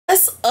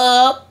What's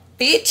up,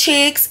 fit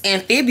chicks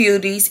and fit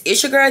beauties?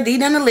 It's your girl D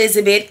Dun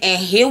Elizabeth,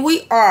 and here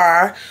we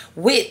are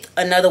with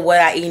another What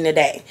I Eat in a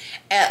Day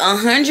at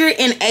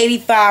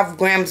 185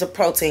 grams of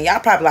protein.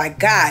 Y'all probably like,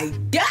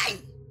 God dang.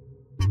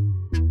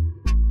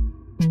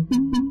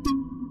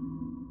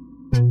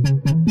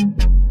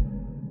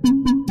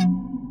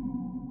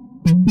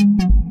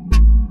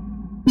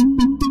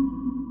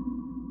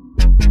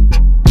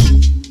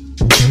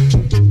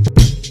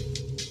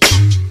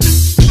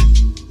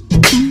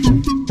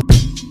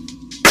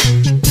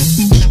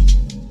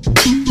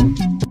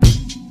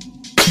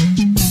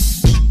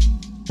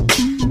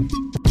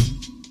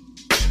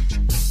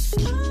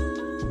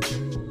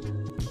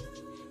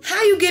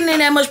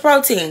 That much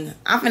protein?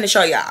 I'm finna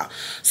show y'all.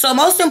 So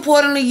most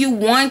importantly, you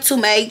want to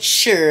make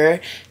sure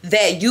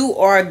that you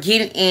are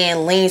getting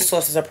in lean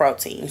sources of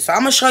protein. So I'm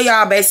gonna show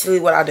y'all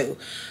basically what I do.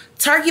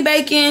 Turkey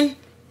bacon,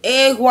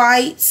 egg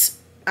whites.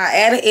 I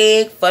add an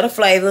egg for the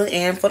flavor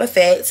and for the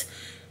fats.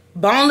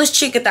 Boneless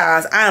chicken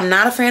thighs. I am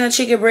not a fan of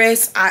chicken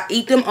breasts. I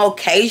eat them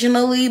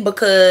occasionally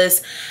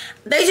because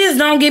they just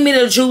don't give me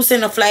the juice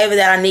and the flavor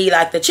that I need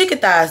like the chicken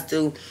thighs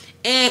do.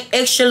 And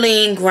extra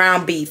lean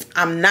ground beef.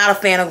 I'm not a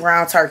fan of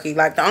ground turkey.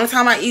 Like, the only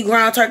time I eat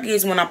ground turkey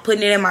is when I'm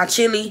putting it in my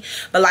chili.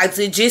 But like,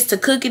 just to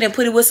cook it and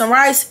put it with some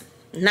rice,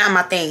 not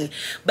my thing.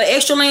 But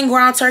extra lean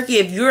ground turkey,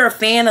 if you're a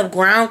fan of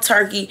ground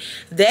turkey,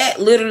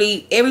 that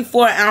literally every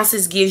 4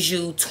 ounces gives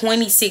you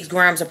 26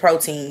 grams of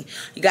protein.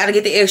 You got to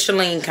get the extra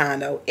lean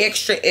kind though.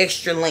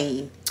 Extra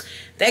lean.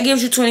 That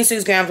gives you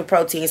 26 grams of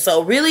protein.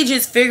 So really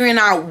just figuring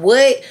out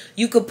what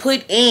you could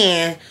put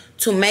in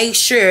to make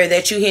sure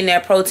that you're hitting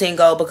that protein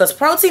goal, because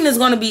protein is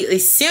going to be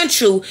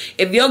essential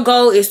if your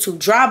goal is to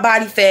drop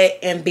body fat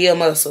and build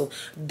muscle.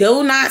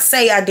 Do not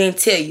say I didn't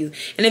tell you.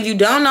 And if you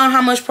don't know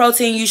how much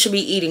protein you should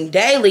be eating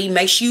daily,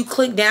 make sure you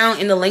click down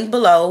in the link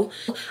below.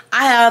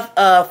 I have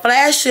a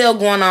flash sale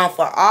going on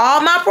for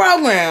all my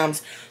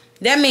programs.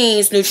 That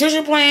means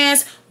nutrition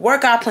plans,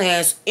 workout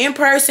plans, in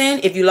person.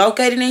 If you're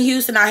located in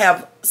Houston, I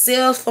have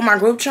sales for my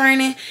group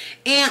training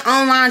and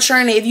online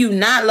training if you're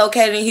not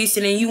located in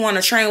Houston and you want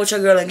to train with your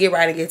girl and get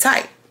right and get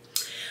tight.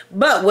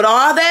 But with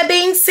all that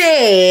being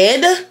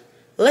said,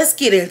 let's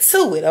get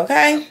into it,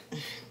 okay?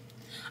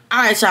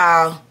 Alright,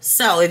 y'all.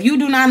 So if you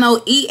do not know,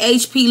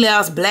 EHP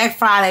Lab's Black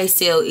Friday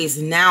sale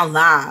is now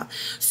live.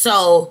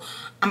 So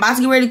I'm about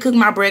to get ready to cook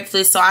my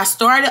breakfast. So I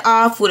started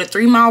off with a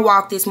 3-mile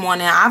walk this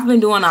morning. I've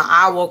been doing an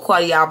hour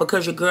cardio out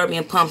because your girl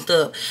being pumped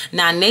up.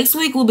 Now next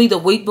week will be the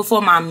week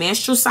before my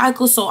menstrual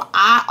cycle. So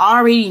I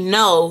already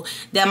know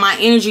that my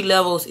energy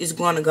levels is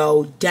going to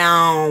go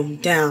down,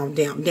 down,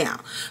 down, down.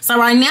 So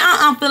right now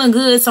I'm feeling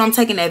good. So I'm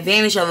taking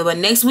advantage of it. But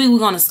next week we're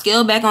going to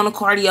scale back on the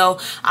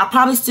cardio. I'll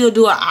probably still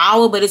do an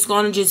hour, but it's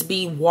going to just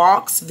be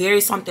walks.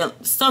 Very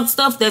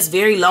stuff that's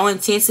very low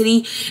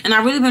intensity. And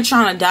I've really been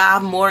trying to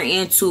dive more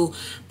into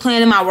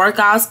planning my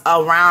workouts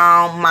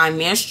around my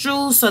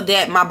menstrual so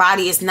that my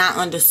body is not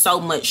under so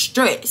much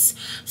stress.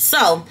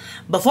 So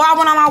before I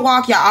went on my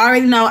walk, y'all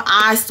already know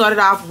I started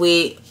off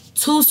with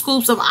 2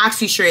 scoops of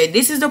Oxyshred.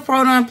 This is the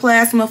proton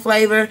plasma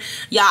flavor.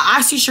 Y'all,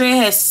 Oxyshred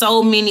has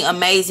so many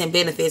amazing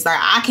benefits. Like,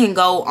 I can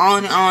go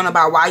on and on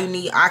about why you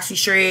need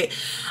Oxyshred.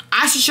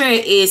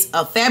 Oxyshred is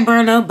a fat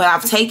burner, but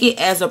I've taken it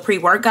as a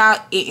pre-workout.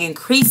 It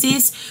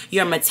increases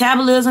your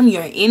metabolism,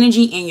 your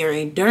energy, and your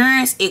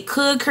endurance. It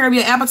could curb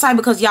your appetite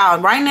because,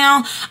 y'all, right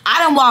now, I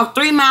done walked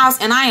 3 miles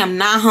and I am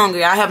not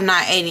hungry. I have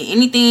not eaten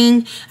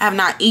anything. I have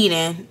not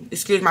eaten,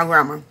 excuse my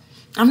grammar.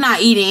 I'm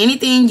not eating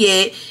anything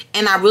yet,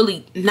 and I'm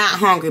really not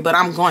hungry, but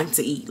I'm going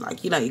to eat.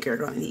 Like, you know your girl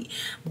going to eat.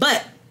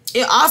 But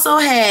it also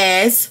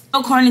has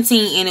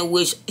carnitine in it,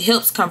 which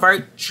helps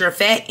convert your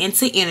fat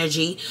into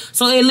energy.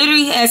 So it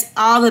literally has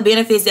all the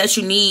benefits that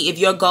you need if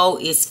your goal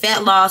is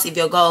fat loss, if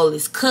your goal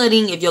is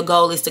cutting, if your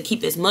goal is to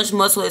keep as much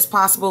muscle as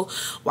possible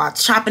while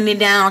chopping it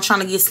down, trying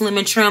to get slim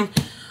and trim.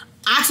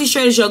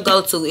 Oxyshred is your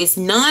go-to. It's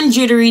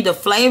non-jittery. The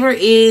flavor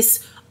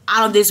is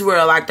out of this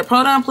world. Like, the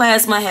proton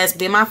plasma has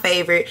been my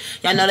favorite.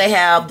 Y'all know they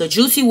have the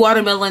juicy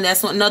watermelon.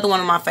 That's another one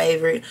of my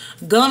favorite.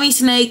 Gummy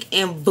snake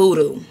and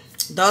voodoo.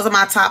 Those are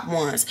my top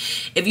ones.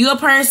 If you're a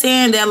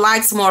person that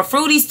likes more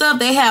fruity stuff,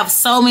 they have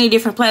so many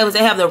different flavors.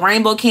 They have the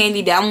rainbow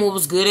candy. That one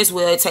was good as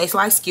well. It tastes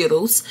like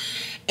Skittles.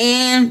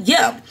 And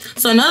yeah,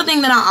 so another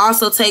thing that I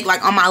also take,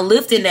 like on my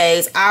lifting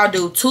days, I'll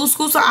do 2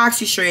 scoops of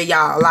Oxyshred,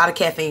 y'all. A lot of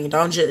caffeine.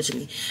 Don't judge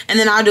me. And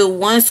then I'll do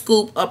 1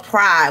 scoop of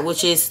Pride,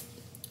 which is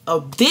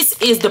this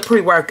is the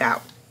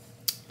pre-workout.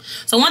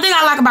 So one thing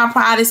I like about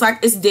Pride is, like,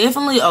 it's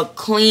definitely a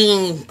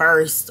clean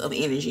burst of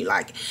energy.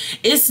 Like,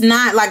 it's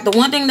not like, the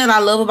one thing that I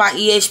love about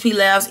EHP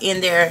Labs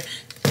in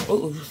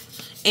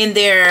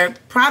their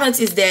products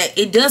is that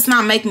it does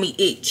not make me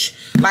itch.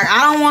 Like,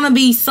 I don't want to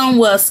be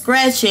somewhere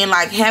scratching,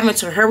 like having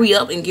to hurry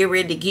up and get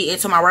ready to get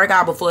into my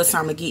workout before it's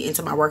time to get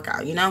into my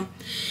workout, you know.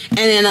 And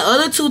then the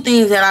other 2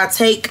 things that I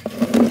take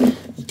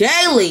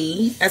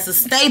daily as a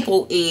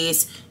staple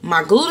is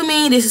my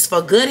glutamine. This is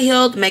for good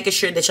health, making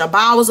sure that your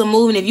bowels are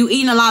moving. If you're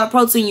eating a lot of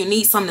protein, you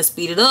need something to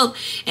speed it up,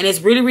 and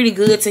it's really, really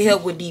good to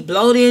help with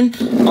bloating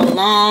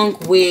along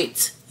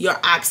with your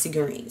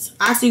Oxygreens.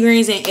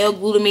 Oxygreens and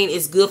L-glutamine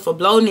is good for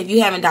bloating. If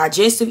you're having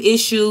digestive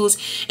issues,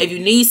 if you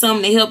need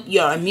something to help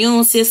your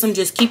immune system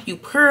just keep you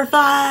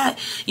purified,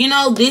 you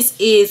know, this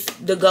is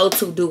the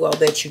go-to duo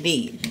that you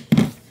need.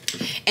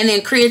 And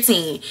then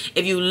creatine.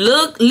 If you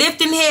look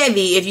lifting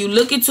heavy, if you're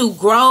looking to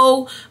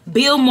grow,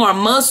 build more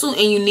muscle,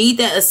 and you need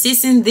that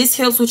assistance, this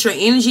helps with your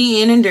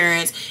energy and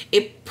endurance.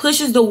 It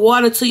pushes the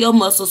water to your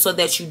muscles so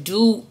that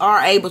you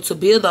are able to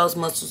build those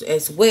muscles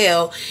as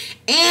well.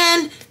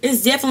 And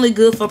it's definitely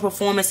good for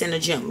performance in the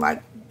gym,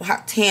 like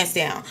hands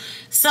down.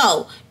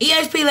 So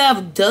EHP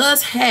Lab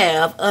does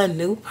have a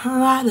new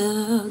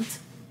product.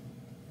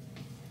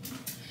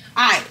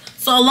 Alright,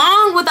 so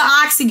along with the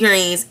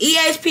Oxygreens,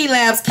 EHP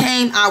Labs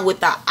came out with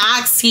the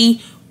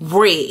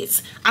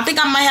Oxyreds. I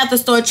think I might have to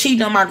start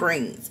cheating on my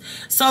greens.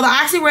 So the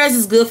Oxyreds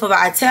is good for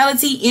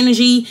vitality,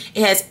 energy.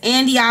 It has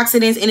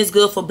antioxidants and it's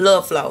good for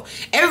blood flow.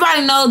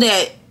 Everybody know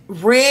that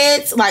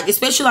reds, like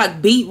especially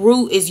like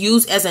beetroot, is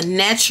used as a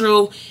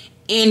natural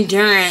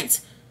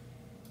endurance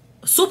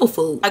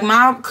superfood. Like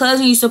my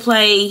cousin used to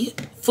play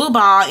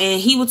football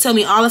and he would tell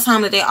me all the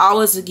time that they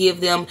always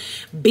give them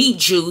beet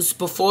juice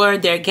before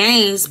their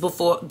games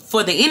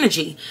for the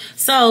energy.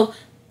 So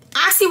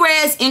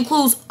Oxyreds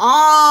includes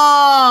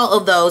all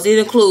of those. It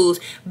includes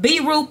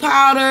beetroot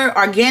powder,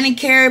 organic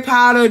carrot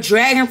powder,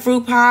 dragon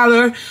fruit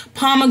powder,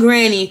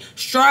 pomegranate,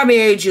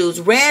 strawberry juice,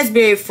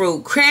 raspberry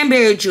fruit,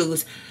 cranberry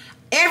juice,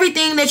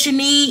 everything that you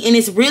need. And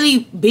it's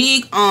really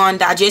big on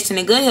digestion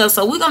and gut health.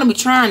 So we're going to be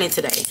trying it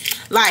today.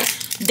 Like,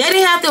 they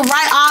didn't have to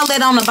write all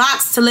that on the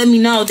box to let me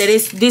know that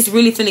this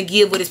really finna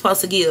give what it's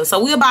supposed to give.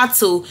 So we're about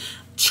to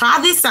try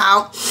this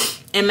out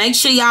and make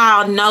sure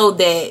y'all know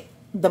that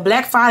the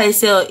Black Friday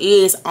sale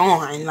is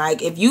on.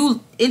 Like, if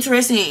you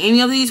interested in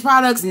any of these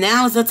products,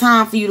 now is the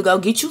time for you to go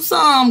get you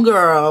some,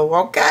 girl.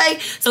 Okay?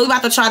 So we're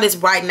about to try this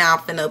right now. I'm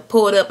finna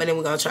pull it up and then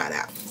we're gonna try it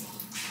out.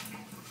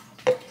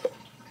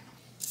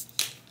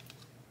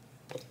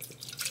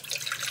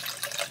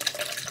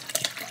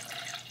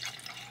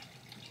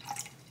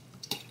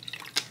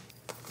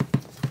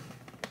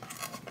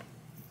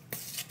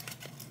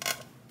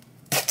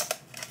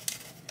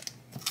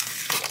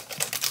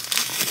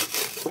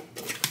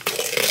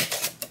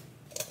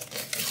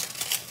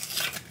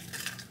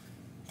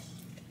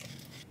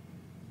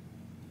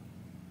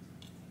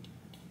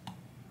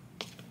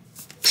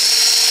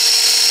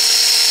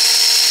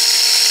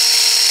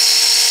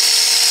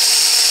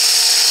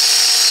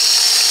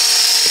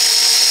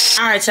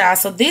 Alright, y'all,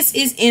 so this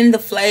is in the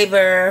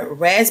flavor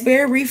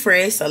Raspberry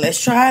Refresh, so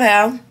let's try it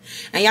out.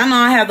 And y'all know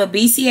I have the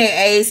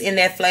BCAAs in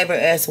that flavor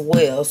as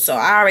well, so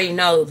I already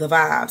know the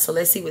vibe. So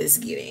let's see what it's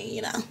giving,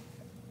 you know.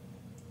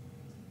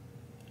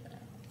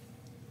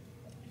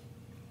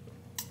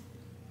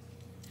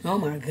 Oh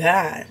my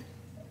God.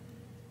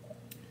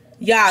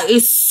 Y'all,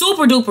 it's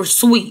super duper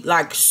sweet,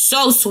 like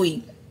so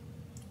sweet.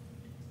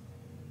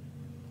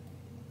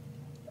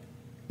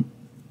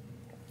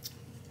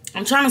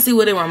 I'm trying to see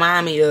what it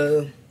remind me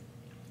of.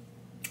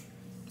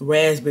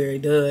 Raspberry,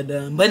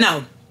 but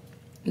no,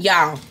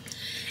 y'all,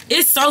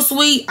 it's so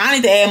sweet. I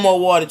need to add more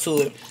water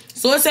to it.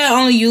 So it said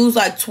only use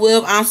like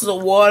 12 ounces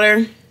of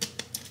water,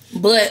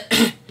 but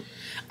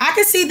I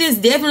can see this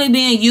definitely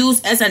being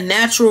used as a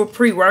natural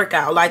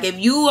pre-workout. Like if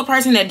you a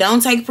person that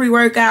don't take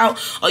pre-workout,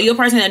 or you're a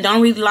person that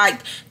don't really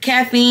like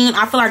caffeine,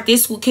 I feel like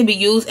this can be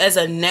used as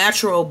a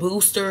natural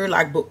booster,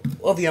 like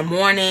of your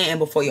morning and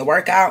before your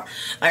workout.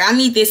 Like I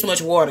need this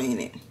much water in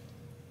it.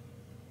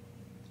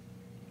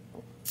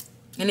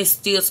 And it's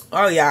still,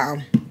 oh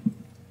y'all,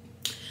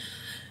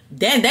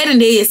 they done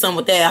did something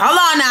with that. Hold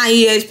on now,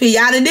 EHP,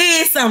 y'all done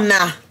did something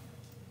now.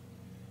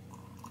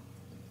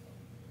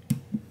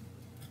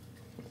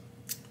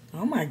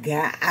 Oh my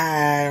God.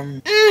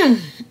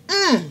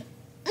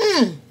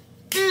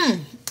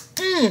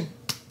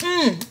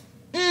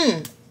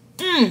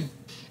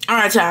 All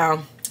right,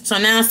 y'all. So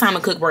now it's time to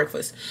cook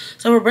breakfast.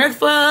 So for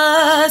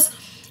breakfast,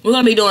 we're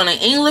gonna be doing an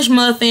English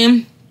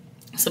muffin,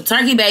 some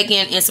turkey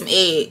bacon, and some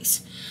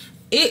eggs.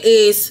 It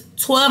is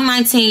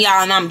 12:19,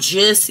 y'all, and I'm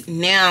just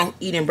now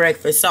eating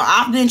breakfast. So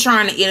I've been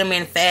trying to eat them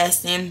in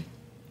fasting.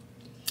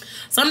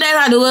 Some days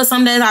I do it,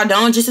 some days I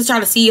don't, just to try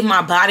to see if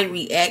my body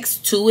reacts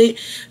to it.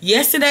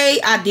 Yesterday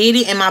I did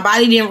it and my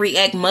body didn't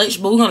react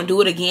much, but we're going to do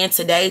it again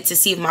today to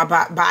see if my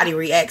body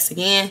reacts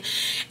again.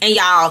 And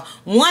y'all,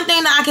 one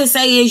thing that I can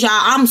say is, y'all,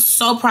 I'm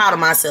so proud of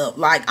myself.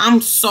 Like,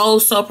 I'm so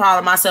proud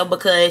of myself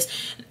because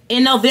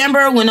in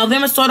November, when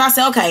November started, I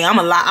said, okay, I'm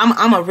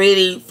gonna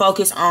really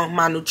focus on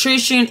my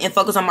nutrition and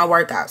focus on my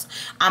workouts.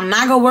 I'm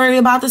not gonna worry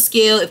about the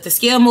scale. If the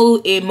scale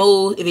moves, it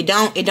moves. If it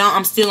don't, it don't.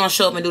 I'm still gonna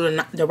show up and do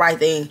the right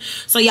thing.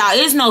 So y'all,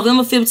 it's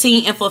November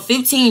 15th, and for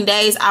 15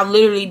 days, I've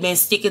literally been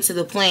sticking to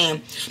the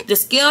plan. The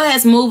scale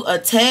has moved a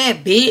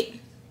tad bit,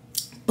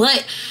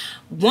 but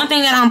one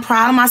thing that I'm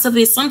proud of myself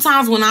is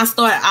sometimes when I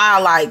start, I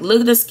like look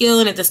at the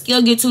scale, and if the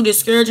scale get too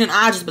discouraging,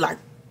 I'll just be like,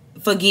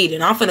 forget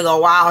it. I'm finna go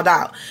wild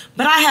out.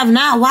 But I have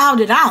not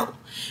wilded out.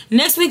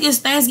 Next week is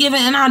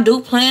Thanksgiving, and I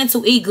do plan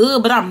to eat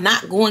good, but I'm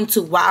not going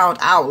to wild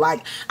out.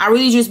 Like, I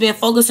really just been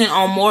focusing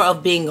on more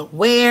of being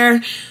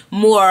aware,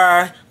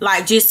 more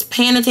like just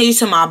paying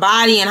attention to my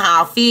body and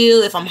how I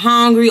feel. If I'm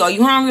hungry, are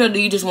you hungry, or do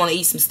you just want to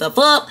eat some stuff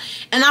up?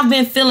 And I've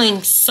been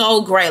feeling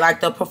so great.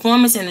 Like, the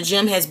performance in the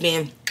gym has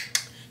been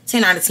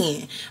 10 out of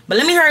 10. But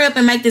let me hurry up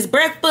and make this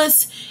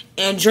breakfast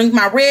and drink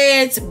my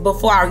reds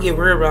before I get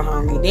real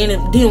hungry.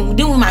 Then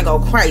we might go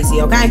crazy,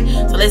 okay?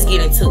 So let's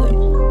get into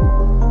it.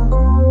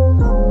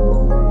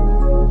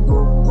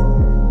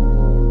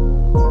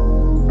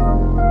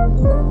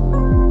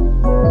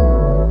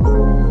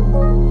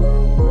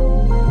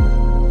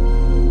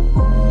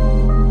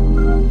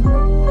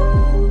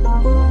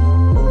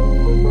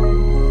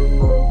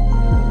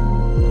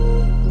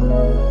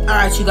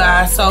 Alright, you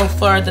guys, so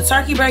for the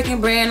turkey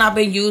bacon brand I've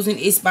been using,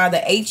 it's by the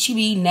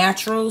HEB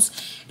Naturals,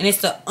 and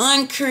it's the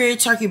uncured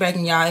turkey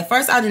bacon, y'all. At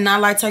first I did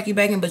not like turkey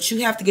bacon, but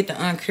you have to get the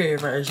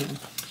uncured version.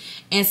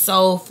 And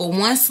so for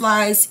one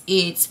slice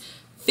it's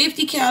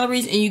 50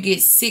 calories and you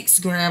get 6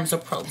 grams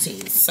of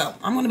protein. So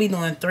I'm gonna be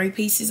doing 3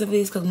 pieces of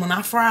this, because when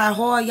I fry it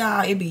hard,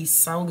 y'all, it be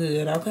so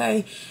good.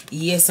 Okay,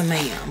 yes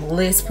ma'am.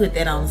 Let's put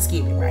that on the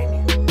skillet right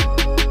now.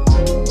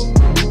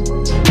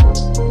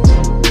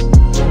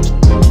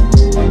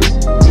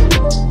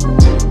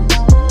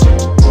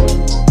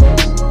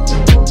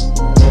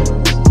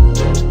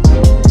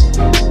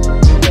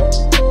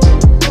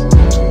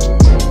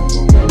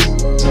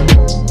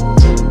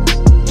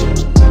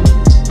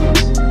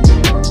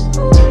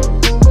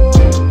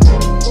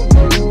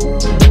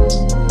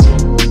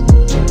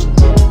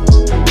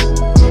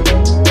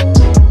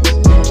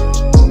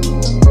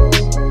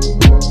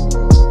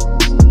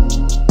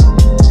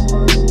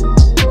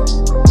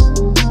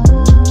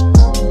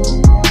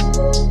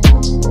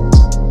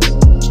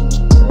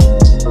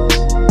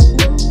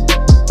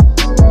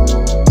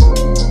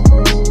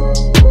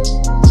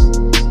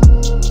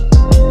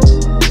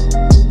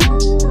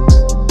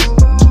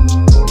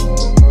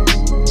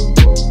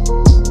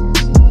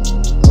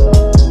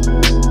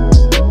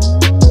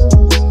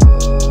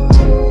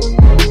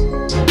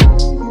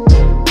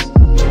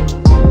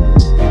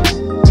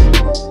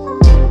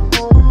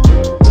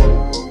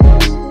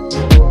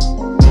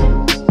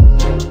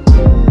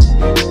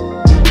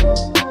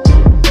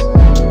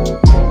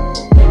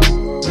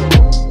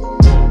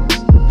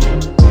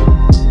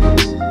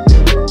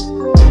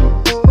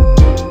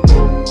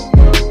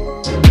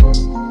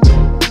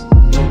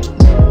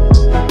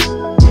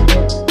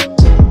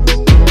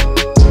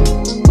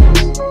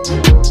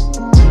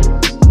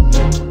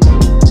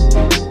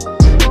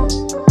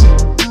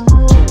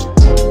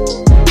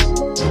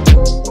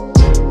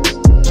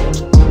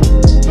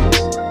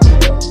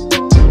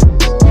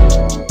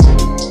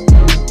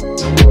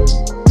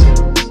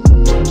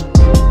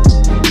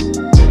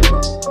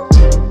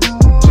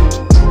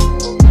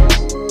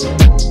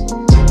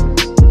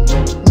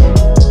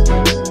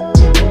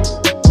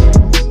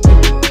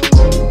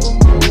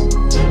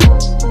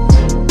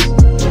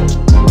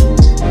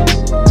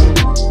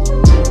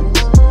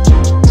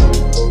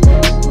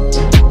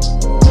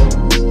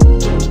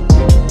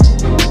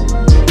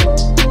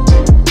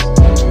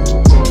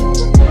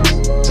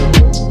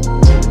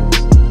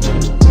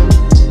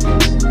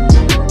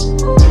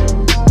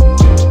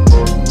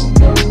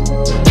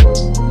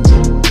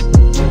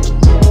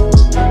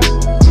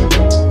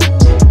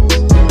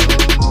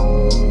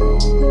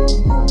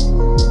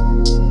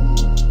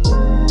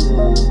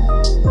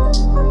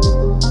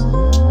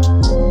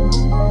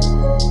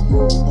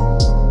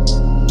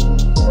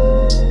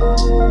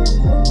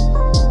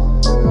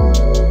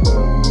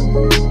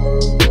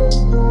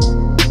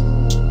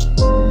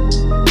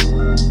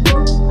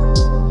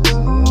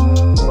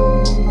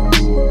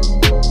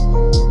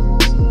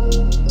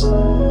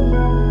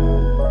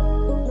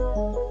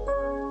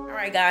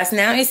 Guys,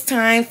 now it's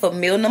time for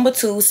meal number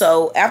 2.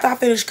 So after I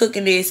finish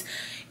cooking this,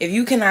 if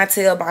you cannot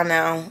tell by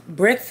now,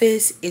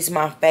 breakfast is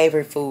my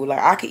favorite food. Like,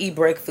 I could eat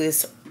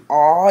breakfast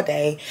all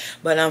day,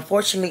 but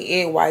unfortunately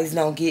egg whites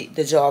don't get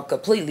the job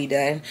completely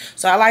done.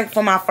 So I like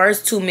for my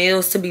first 2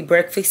 meals to be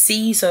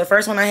breakfasty. So the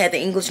first one I had the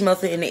English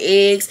muffin and the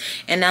eggs,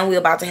 and now we're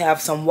about to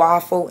have some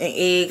waffle and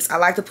eggs. I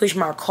like to push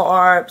my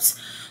carbs,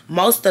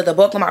 most of the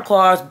bulk of my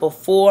carbs,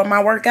 before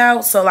my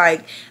workout. So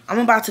like, I'm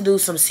about to do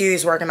some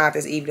serious working out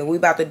this evening. We're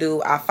about to do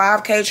our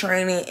 5K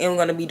training, and we're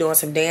going to be doing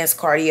some dance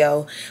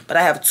cardio. But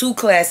I have 2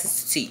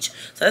 classes to teach,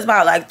 so that's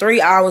about like 3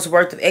 hours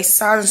worth of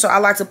exercising. So I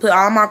like to put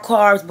all my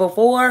carbs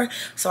before,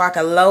 so I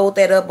can load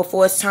that up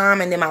before it's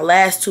time. And then my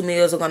last 2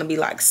 meals are going to be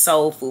like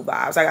soul food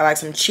vibes. I got like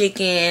some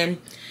chicken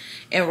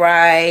and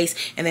rice,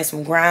 and then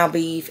some ground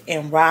beef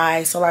and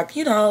rice. So like,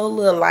 you know, a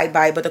little light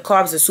bite, but the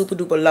carbs are super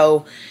duper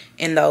low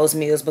in those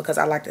meals, because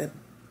I like to,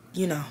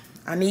 you know,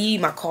 I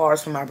need my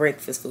carbs for my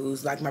breakfast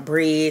foods, like my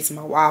breads,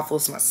 my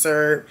waffles, my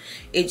syrup.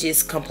 It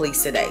just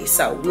completes the day.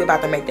 So we're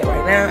about to make that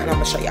right now, and I'm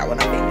gonna show y'all when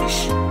I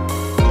finish.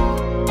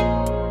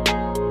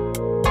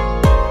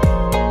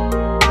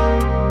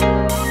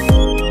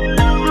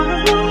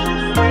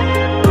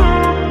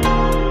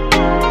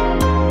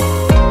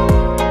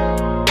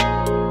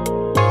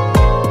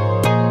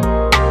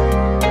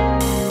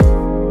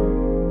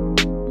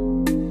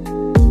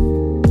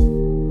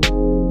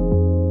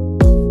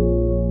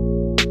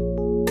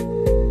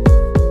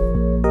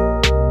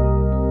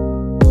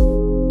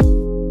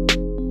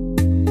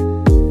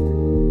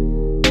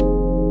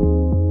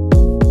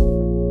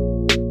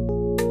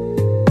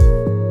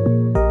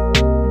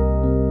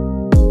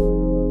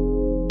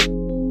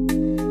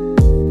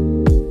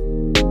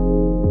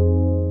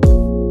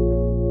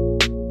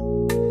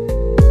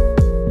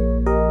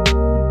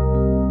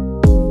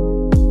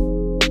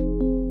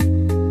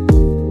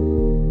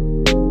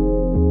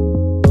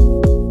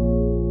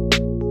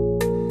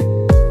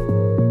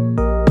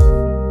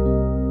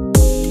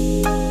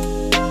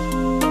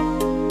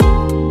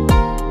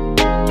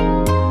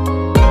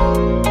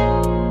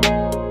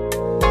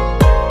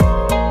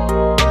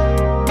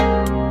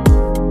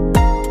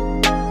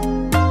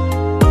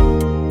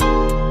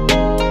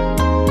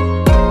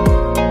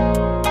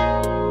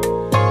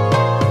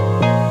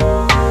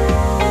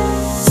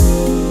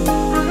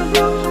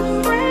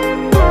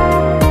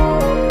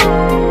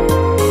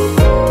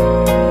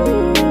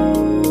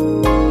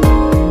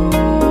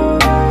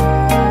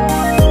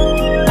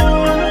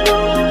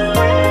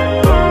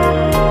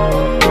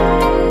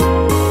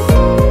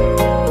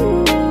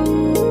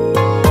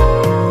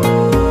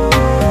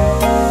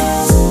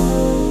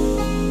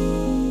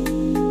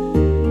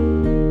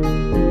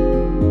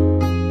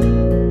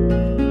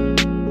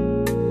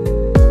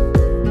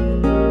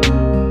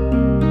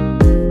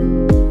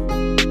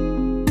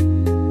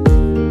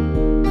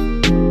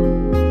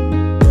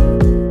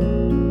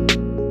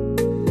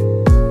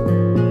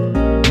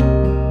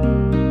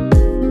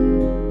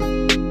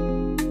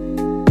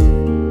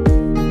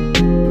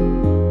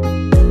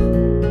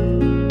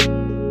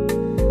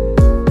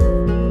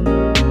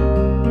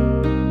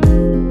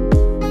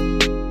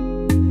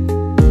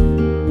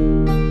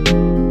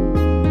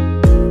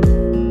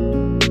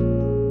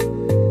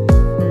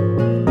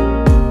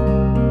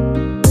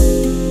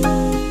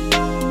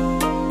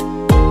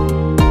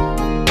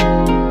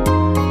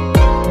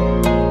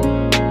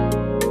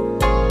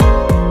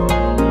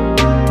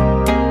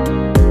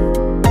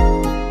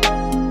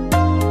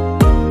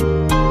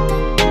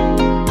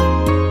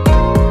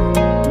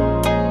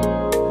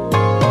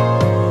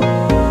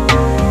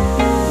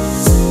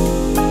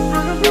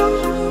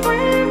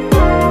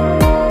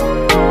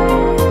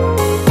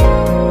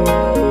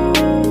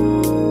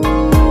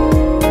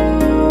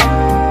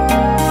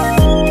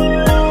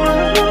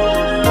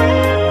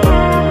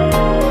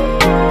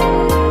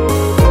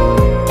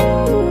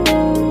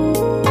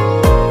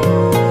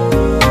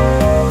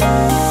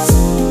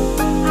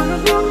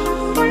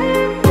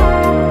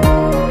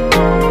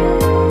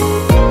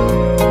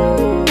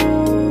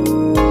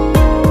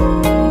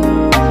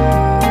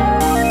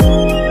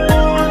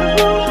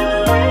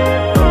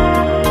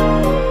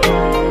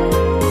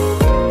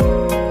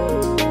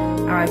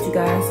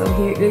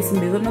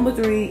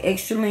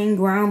 extra lean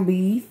ground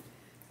beef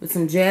with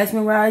some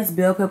jasmine rice,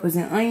 bell peppers,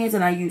 and onions.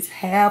 And I use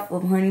half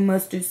of honey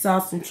mustard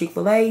sauce from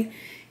Chick-fil-A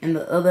and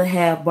the other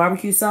half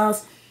barbecue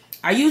sauce.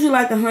 I usually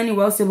like the honey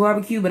roasted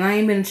barbecue, but I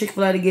ain't been to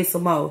Chick-fil-A to get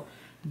some more.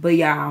 But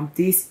y'all,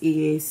 this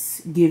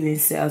is giving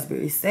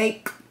Salisbury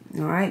steak.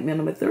 Alright, meal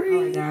number 3.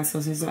 Alright guys,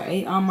 so since I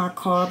ate all my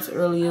carbs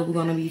earlier, we're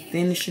going to be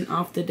finishing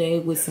off the day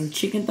with some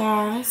chicken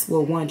thighs.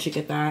 Well, 1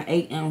 chicken thigh,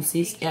 8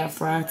 ounces, air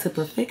fried to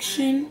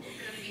perfection.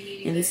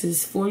 And this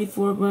is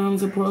 44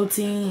 grams of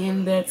protein,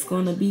 and that's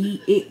going to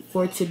be it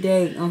for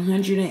today.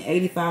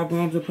 185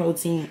 grams of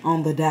protein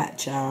on the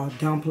dot, y'all.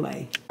 Don't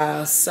play.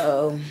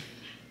 So,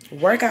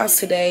 workouts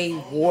today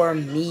wore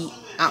me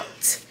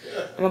out.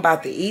 I'm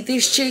about to eat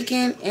this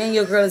chicken, and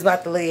your girl is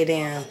about to lay it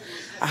down.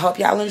 I hope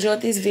y'all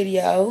enjoyed this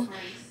video.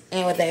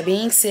 And with that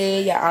being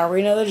said, y'all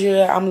already know the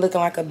drill. I'm looking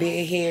like a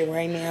big head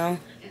right now.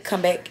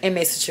 Come back and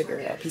message your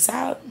girl. Peace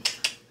out.